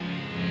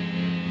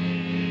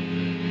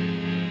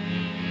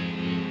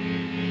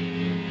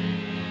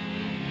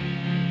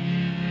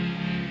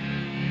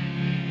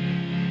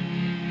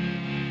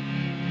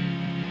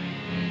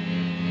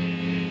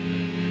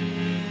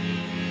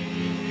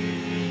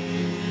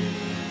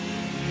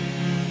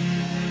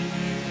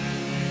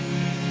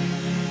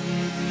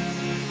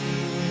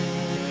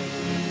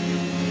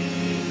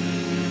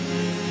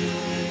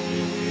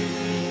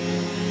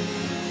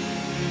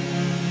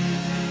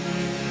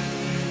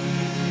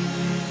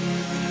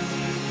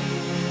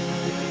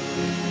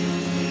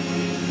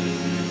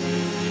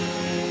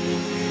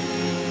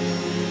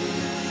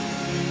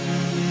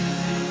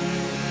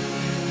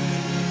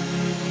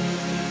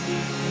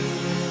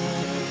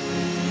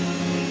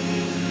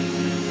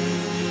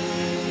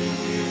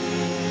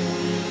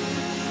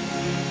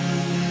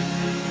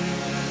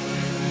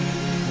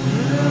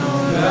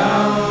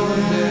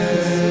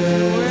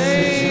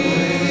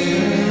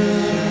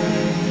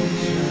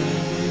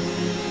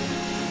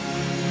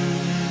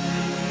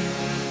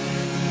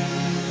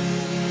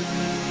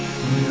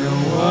You know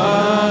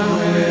what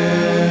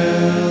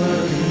we're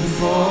looking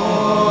for.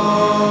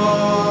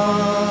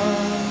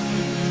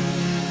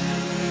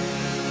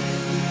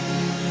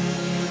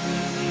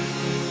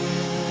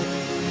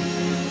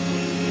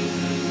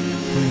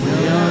 When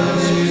you're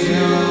too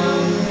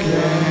young,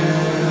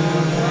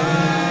 can't have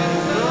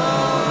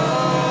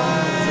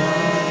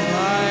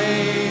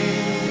alright.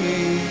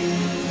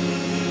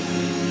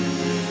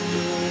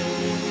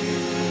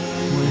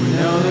 We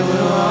know that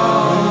we'll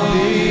all be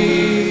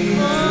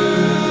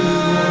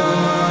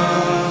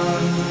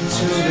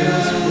till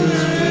there's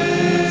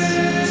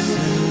fruits.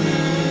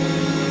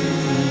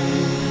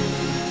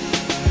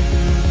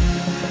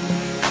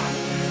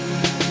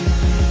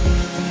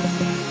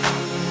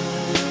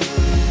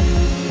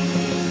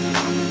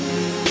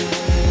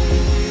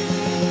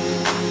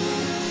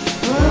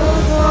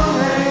 We're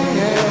falling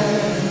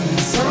in,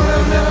 some of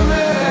them never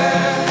met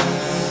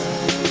us.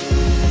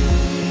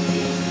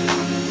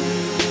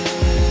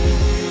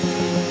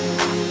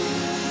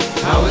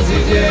 How was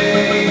your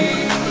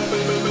day?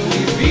 We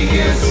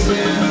begin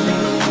soon.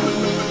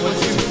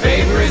 What's your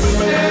favorite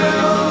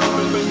smell?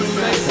 It's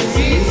nice to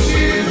meet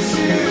you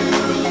too.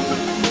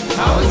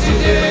 How was your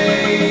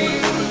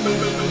day?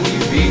 We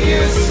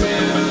begin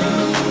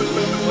soon.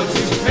 What's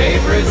your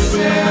favorite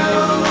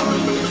smell?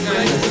 It's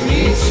nice to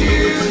meet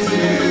you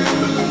too.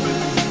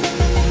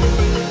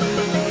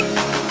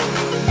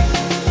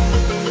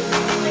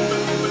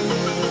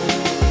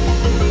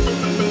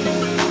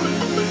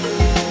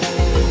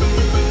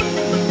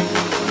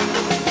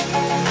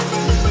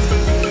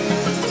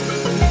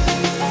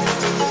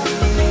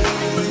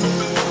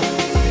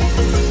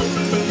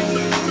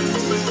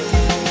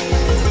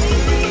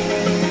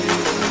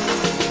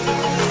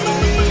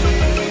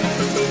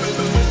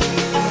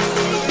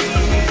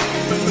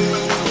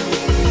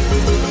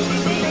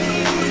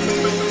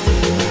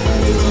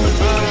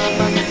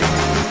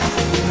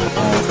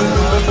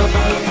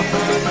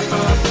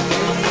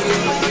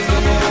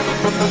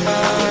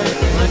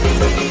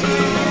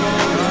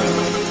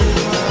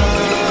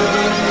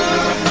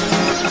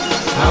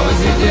 How was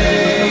your day?